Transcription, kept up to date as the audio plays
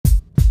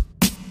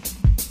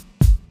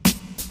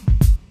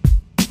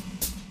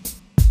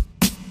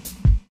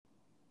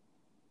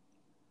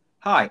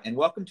Hi, and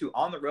welcome to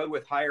On the Road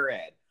with Higher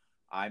Ed.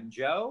 I'm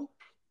Joe,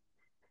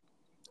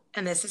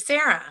 And this is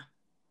Sarah.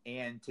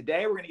 and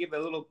today we're going to give a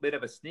little bit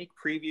of a sneak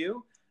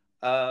preview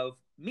of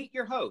Meet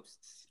Your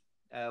Hosts.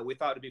 We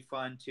thought it'd be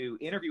fun to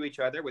interview each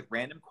other with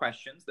random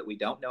questions that we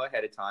don't know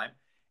ahead of time.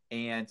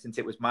 And since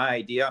it was my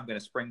idea, I'm going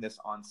to spring this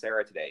on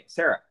Sarah today.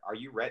 Sarah, are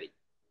you ready?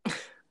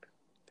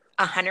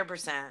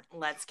 100%.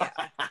 Let's go.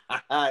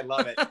 I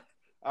love it.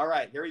 All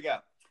right, here we go.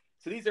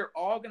 So these are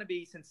all going to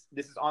be, since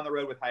this is On the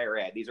Road with Higher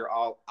Ed, these are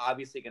all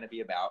obviously going to be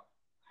about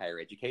higher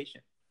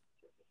education.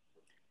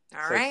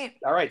 All right.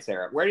 All right,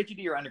 Sarah, where did you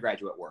do your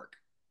undergraduate work?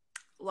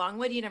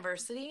 Longwood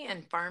University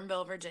in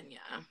Farmville, Virginia.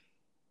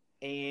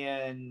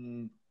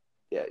 And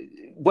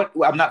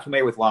I'm not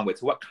familiar with Longwood.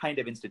 So what kind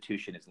of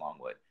institution is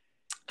Longwood?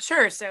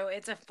 Sure. So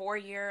it's a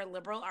 4-year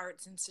liberal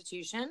arts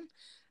institution.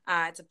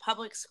 It's a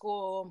public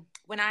school.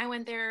 When I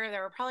went there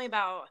were probably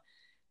about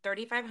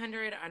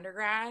 3,500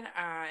 undergrad,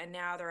 and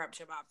now they're up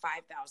to about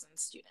 5,000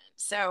 students.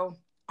 So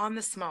on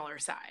the smaller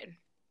side.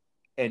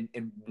 And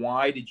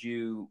why did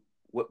you?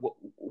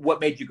 What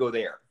made you go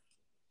there?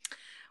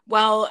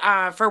 Well,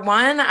 for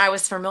one, I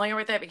was familiar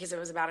with it because it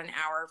was about an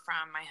hour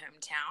from my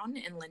hometown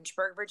in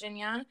Lynchburg,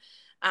 Virginia.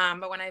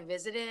 But when I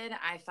visited,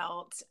 I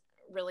felt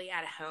really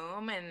at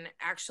home. And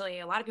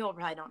actually, a lot of people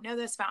probably don't know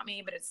this about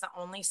me, but it's the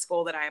only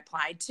school that I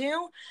applied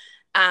to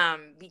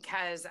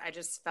because I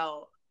just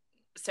felt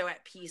so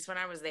at peace when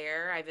I was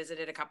there. I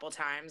visited a couple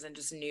times and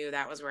just knew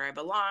that was where I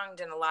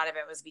belonged. And a lot of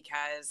it was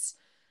because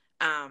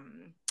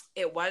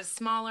it was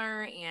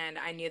smaller and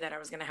I knew that I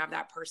was going to have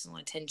that personal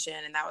attention.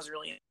 And that was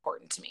really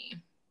important to me.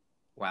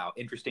 Wow,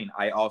 interesting.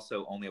 I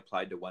also only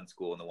applied to one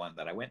school and the one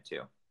that I went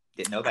to.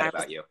 Didn't know that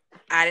about you.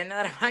 I didn't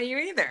know that about you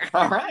either.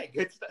 All right,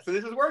 good stuff. So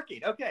this is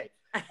working. Okay.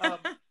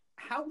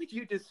 How would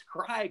you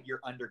describe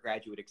your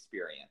undergraduate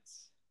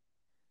experience?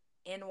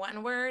 In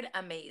one word,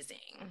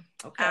 amazing.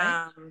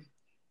 Okay.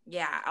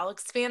 Yeah, I'll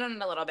expand on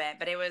it a little bit,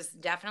 but it was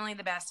definitely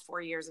the best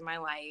 4 years of my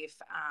life.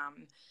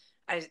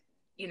 I,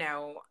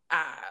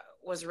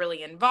 was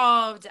really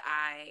involved.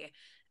 I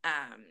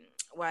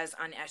was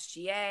on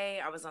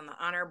SGA. I was on the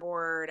honor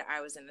board.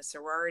 I was in the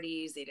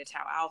sororities, Zeta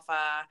Tau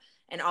Alpha,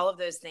 and all of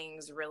those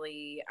things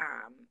really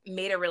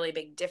made a really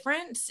big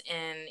difference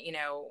in,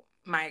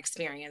 my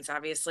experience.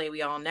 Obviously,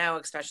 we all know,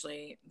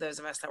 especially those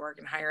of us that work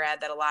in higher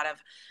ed, that a lot of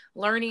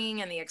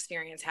learning and the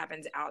experience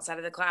happens outside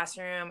of the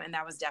classroom, and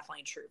that was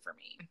definitely true for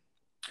me.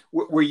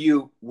 Were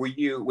you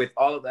with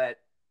all of that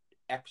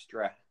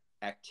extra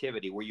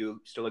activity? Were you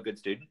still a good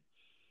student?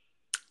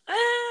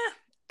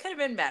 Could have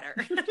been better.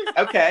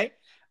 Okay.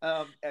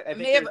 I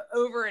may have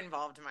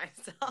over-involved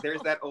myself.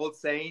 There's that old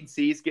saying,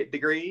 C's get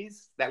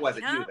degrees. That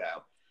wasn't you,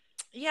 though.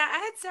 Yeah, I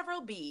had several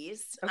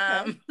B's.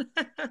 Okay.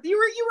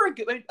 You were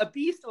a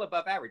B still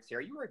above average,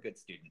 Sarah. You were a good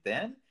student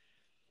then.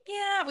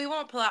 Yeah, we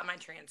won't pull out my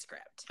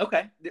transcript.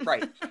 Okay,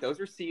 right.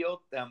 Those are sealed.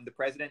 The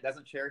president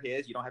doesn't share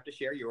his. You don't have to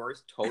share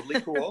yours.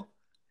 Totally cool.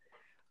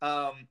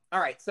 All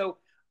right. So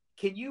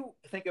can you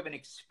think of an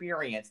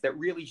experience that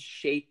really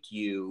shaped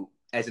you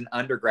as an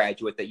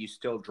undergraduate that you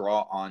still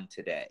draw on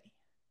today?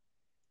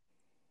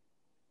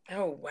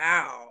 Oh,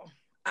 wow.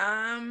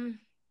 Oh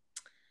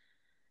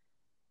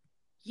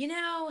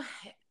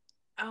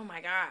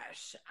my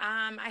gosh.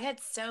 I had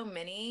so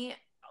many.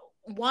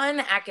 One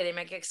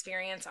academic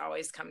experience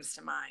always comes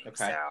to mind. Okay.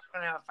 So I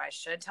don't know if I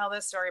should tell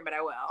this story, but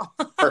I will.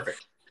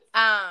 Perfect.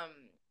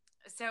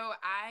 So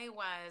I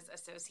was a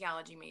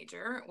sociology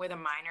major with a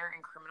minor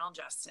in criminal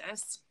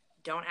justice.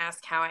 Don't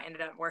ask how I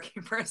ended up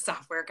working for a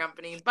software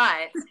company,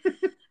 but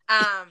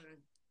I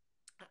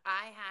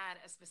had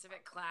a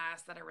specific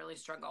class that I really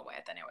struggled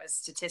with, and it was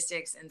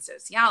statistics and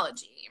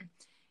sociology.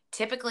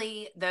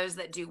 Typically, those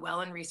that do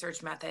well in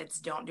research methods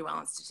don't do well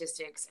in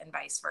statistics and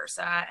vice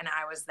versa. And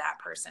I was that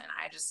person.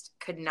 I just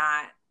couldn't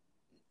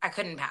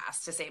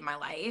pass to save my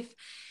life.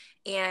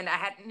 And I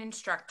had an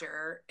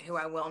instructor who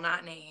I will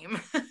not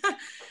name,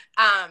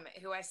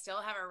 who I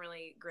still have a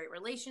really great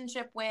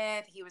relationship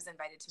with. He was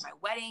invited to my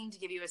wedding to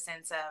give you a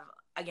sense of,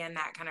 again,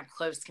 that kind of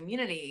close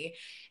community.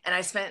 And I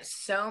spent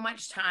so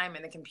much time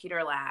in the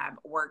computer lab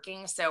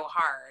working so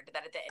hard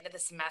that at the end of the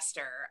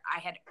semester, I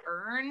had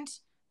earned,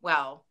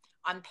 well,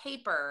 on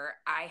paper,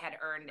 I had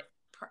earned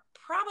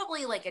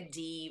probably like a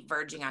D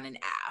verging on an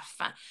F.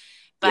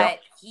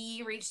 But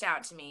he reached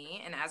out to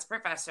me, and as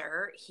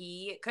professor,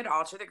 he could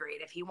alter the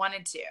grade if he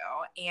wanted to.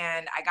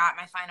 And I got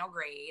my final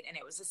grade, and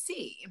it was a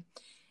C.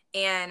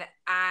 And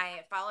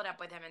I followed up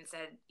with him and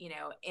said,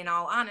 in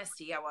all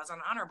honesty, I was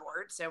on honor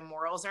board, so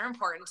morals are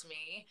important to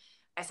me.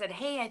 I said,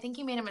 hey, I think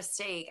you made a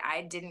mistake.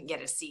 I didn't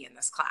get a C in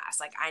this class.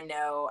 Like, I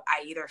know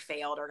I either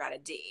failed or got a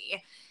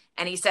D.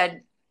 And he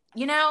said,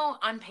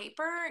 on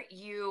paper,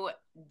 you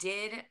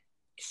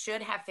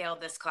should have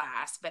failed this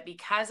class, but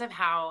because of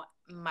how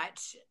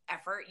much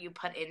effort you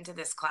put into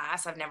this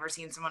class, I've never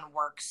seen someone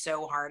work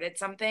so hard at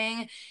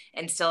something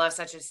and still have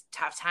such a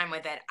tough time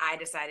with it. I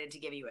decided to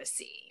give you a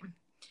C.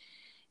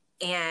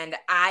 And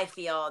I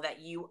feel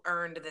that you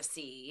earned the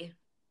C,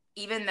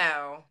 even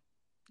though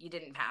you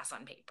didn't pass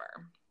on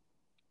paper.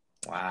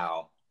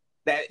 Wow.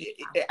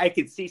 I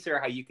could see,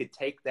 Sarah, how you could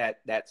take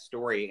that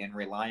story and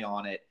rely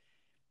on it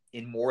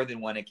in more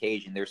than one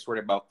occasion. There's sort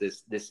of about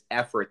this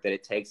effort that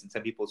it takes, and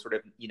some people sort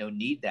of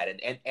need that,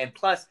 and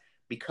plus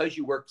because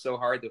you worked so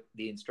hard,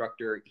 the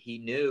instructor, he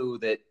knew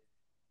that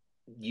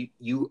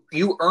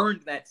you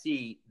earned that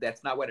C.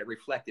 That's not what it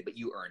reflected, but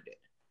you earned it.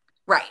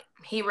 Right.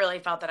 He really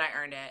felt that I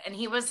earned it. And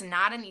he was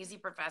not an easy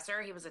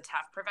professor. He was a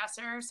tough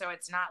professor. So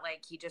it's not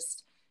like he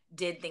just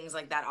did things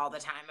like that all the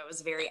time. It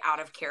was very out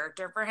of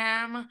character for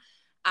him.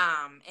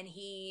 And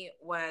he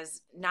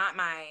was not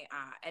my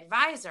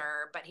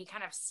advisor, but he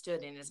kind of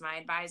stood in as my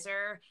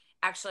advisor.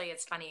 Actually,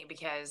 it's funny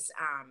because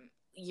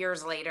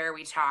years later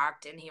we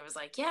talked and he was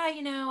like, yeah,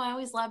 I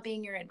always love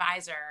being your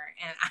advisor.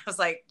 And I was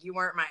like, you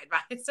weren't my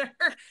advisor.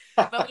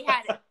 But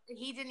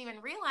he didn't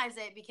even realize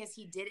it because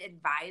he did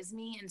advise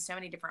me in so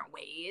many different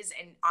ways.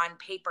 And on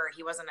paper,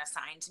 he wasn't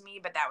assigned to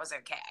me, but that was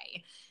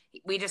okay.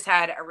 We just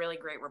had a really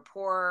great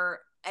rapport.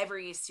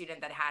 Every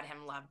student that had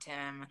him loved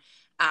him.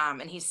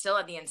 And he's still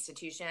at the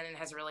institution and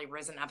has really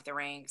risen up the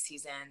ranks.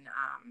 He's in,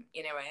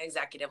 an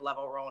executive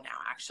level role now,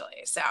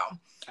 actually. So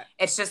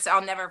it's just,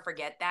 I'll never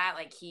forget that.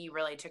 Like, he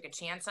really took a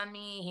chance on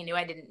me. He knew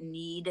I didn't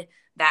need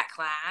that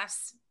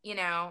class.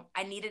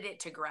 I needed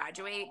it to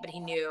graduate, but he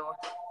knew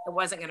it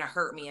wasn't going to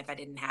hurt me if I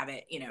didn't have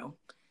it,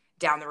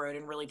 down the road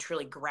and really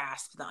truly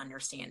grasp the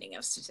understanding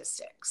of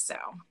statistics. So,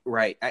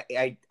 right.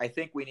 I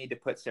think we need to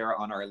put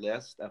Sarah on our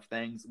list of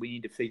things. We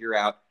need to figure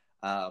out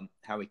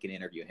how we can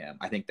interview him.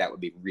 I think that would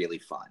be really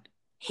fun.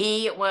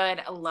 He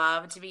would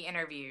love to be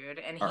interviewed,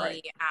 and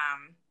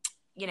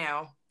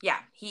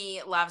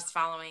he loves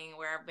following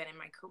where I've been in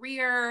my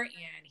career, and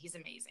he's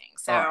amazing.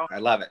 So I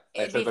love it.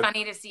 It'd be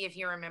funny to see if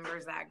he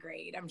remembers that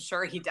grade. I'm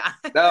sure he does.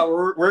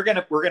 No, we're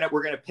gonna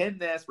pin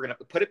this. We're gonna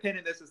put a pin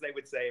in this, as they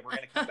would say, and we're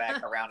gonna come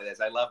back around to this.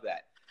 I love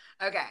that.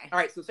 Okay. All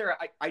right. So Sarah,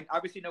 I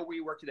obviously know where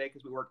you work today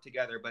because we work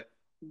together, but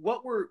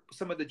what were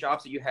some of the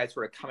jobs that you had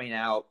sort of coming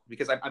out?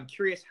 Because I'm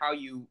curious how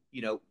you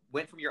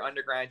went from your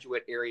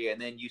undergraduate area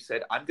and then you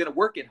said, I'm going to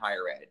work in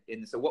higher ed.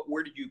 And so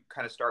where did you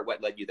kind of start?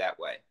 What led you that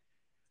way?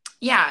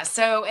 Yeah.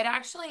 So it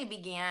actually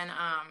began,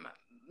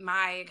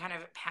 my kind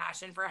of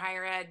passion for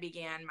higher ed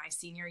began my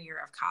senior year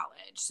of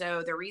college.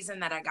 So the reason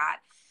that I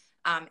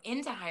got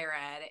into higher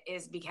ed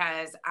is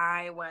because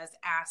I was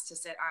asked to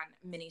sit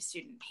on many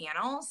student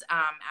panels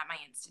at my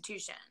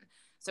institution.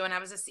 So when I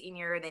was a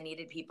senior, they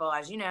needed people,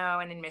 as you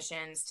know, in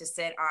admissions to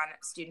sit on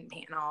student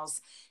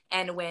panels.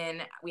 And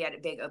when we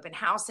had big open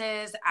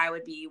houses, I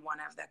would be one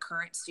of the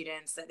current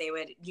students that they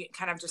would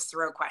kind of just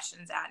throw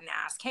questions at and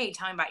ask, hey,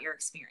 tell me about your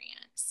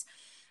experience.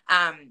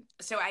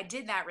 So I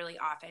did that really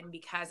often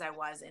because I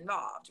was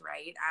involved,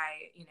 right?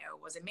 I,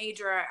 was a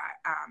major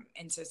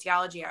in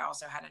sociology. I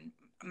also had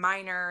a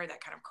minor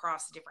that kind of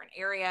crossed different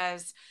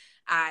areas.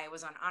 I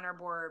was on honor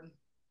board,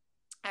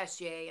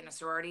 SGA, and a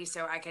sorority,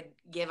 so I could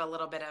give a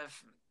little bit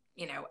of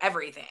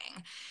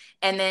everything.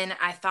 And then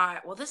I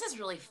thought, well, this is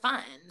really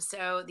fun.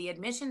 So the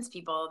admissions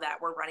people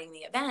that were running the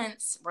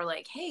events were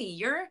like, hey,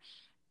 you're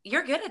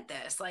good at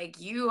this.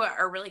 Like, you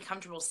are really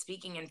comfortable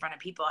speaking in front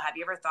of people. Have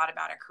you ever thought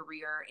about a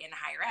career in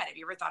higher ed? Have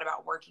you ever thought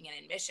about working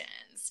in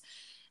admissions?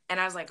 And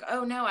I was like,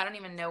 oh no, I don't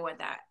even know what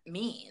that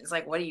means.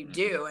 Like, what do you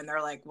do? And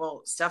they're like,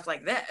 well, stuff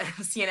like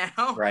this,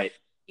 Right.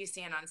 You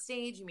stand on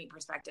stage, you meet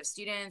prospective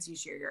students, you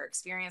share your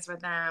experience with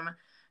them.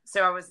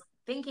 So I was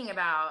thinking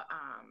about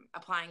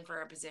applying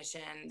for a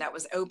position that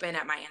was open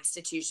at my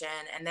institution.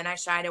 And then I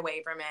shied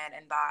away from it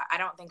and thought, I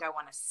don't think I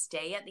want to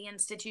stay at the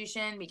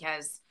institution,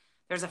 because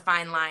there's a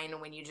fine line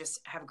when you just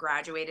have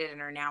graduated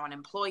and are now an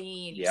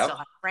employee and you still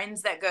have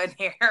friends that go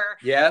there.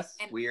 Yes.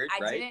 And weird,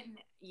 right?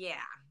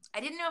 I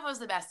didn't know if it was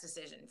the best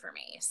decision for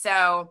me.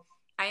 So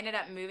I ended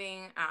up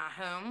moving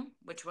home,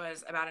 which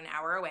was about an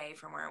hour away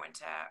from where I went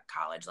to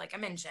college, like I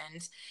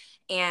mentioned.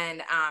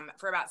 And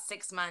for about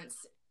 6 months,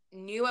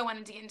 knew I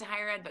wanted to get into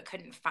higher ed, but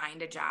couldn't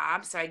find a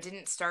job. So I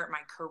didn't start my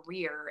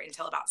career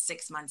until about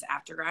 6 months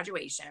after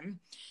graduation,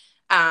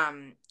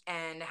 and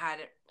had,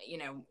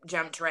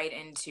 jumped right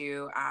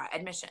into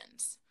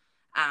admissions.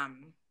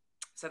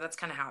 So that's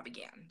kind of how it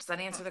began. Does that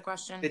answer the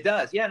question? It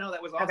does. Yeah, no,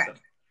 that was awesome. Okay.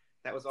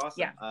 That was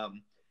awesome. Yeah.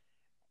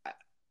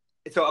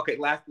 So, okay,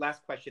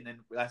 last question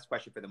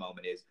for the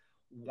moment is,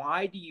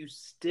 why do you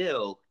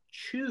still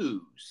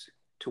choose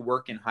to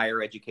work in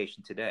higher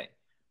education today?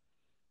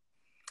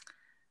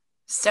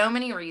 So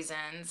many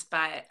reasons,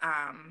 but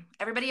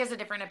everybody has a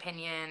different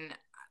opinion.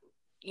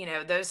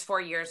 Those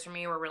 4 years for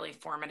me were really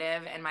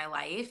formative in my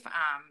life.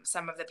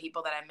 Some of the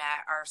people that I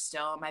met are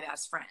still my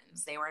best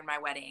friends. They were in my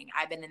wedding.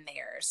 I've been in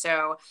theirs.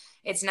 So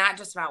it's not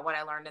just about what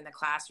I learned in the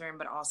classroom,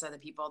 but also the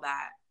people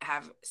that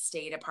have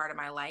stayed a part of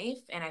my life.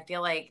 And I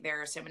feel like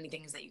there are so many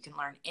things that you can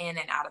learn in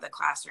and out of the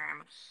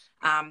classroom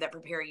that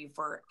prepare you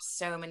for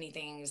so many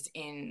things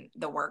in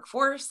the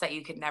workforce that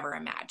you could never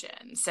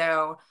imagine.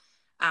 So,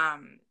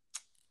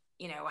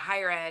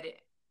 higher ed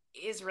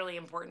is really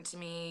important to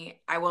me.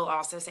 I will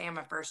also say I'm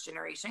a first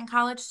generation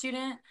college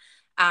student.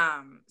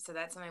 So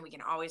that's something we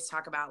can always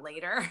talk about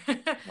later.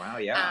 Wow.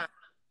 Yeah.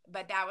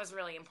 but that was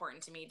really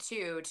important to me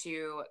too,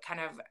 to kind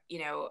of,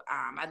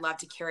 I'd love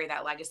to carry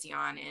that legacy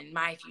on in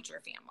my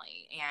future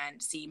family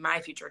and see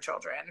my future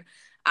children,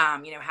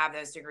 have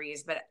those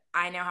degrees. But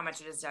I know how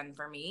much it has done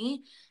for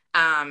me.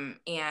 And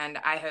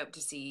I hope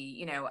to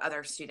see,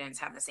 other students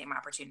have the same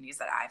opportunities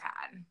that I've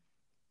had.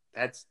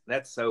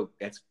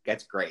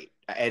 That's great.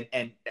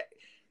 And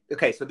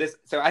okay, so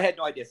I had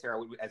no idea,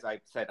 Sarah, as I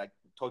said, I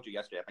told you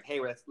yesterday, I'm like, hey,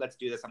 let's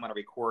do this. I'm going to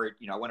record,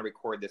 I want to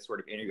record this sort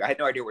of interview. I had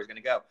no idea where it was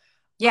going to go.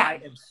 Yeah.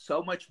 I am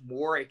so much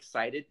more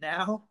excited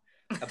now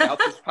about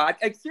this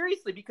podcast.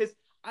 Seriously, because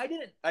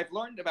I've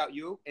learned about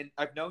you, and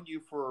I've known you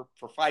for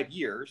 5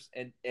 years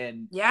and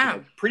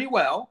pretty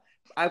well.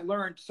 I've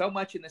learned so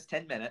much in this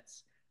 10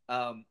 minutes.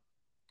 I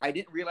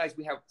didn't realize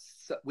we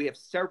have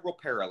several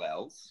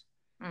parallels.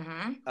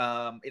 And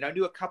I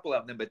knew a couple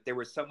of them, but there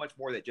was so much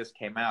more that just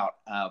came out.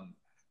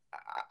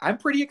 I'm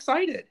pretty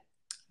excited.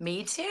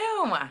 Me too.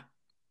 All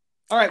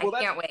right. Well,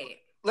 I can't wait.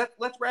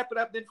 Let's wrap it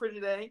up then for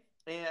today.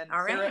 And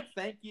Sarah,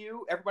 thank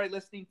you. Everybody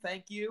listening,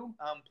 thank you.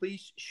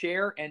 Please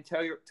share and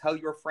tell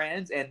your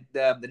friends. And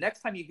the next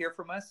time you hear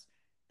from us,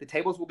 the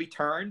tables will be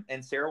turned,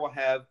 and Sarah will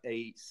have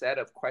a set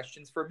of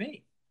questions for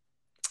me.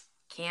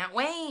 Can't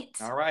wait.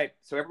 All right.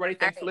 So everybody,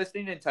 thanks for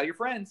listening, and tell your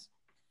friends.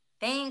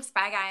 Thanks.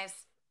 Bye, guys.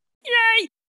 Yay!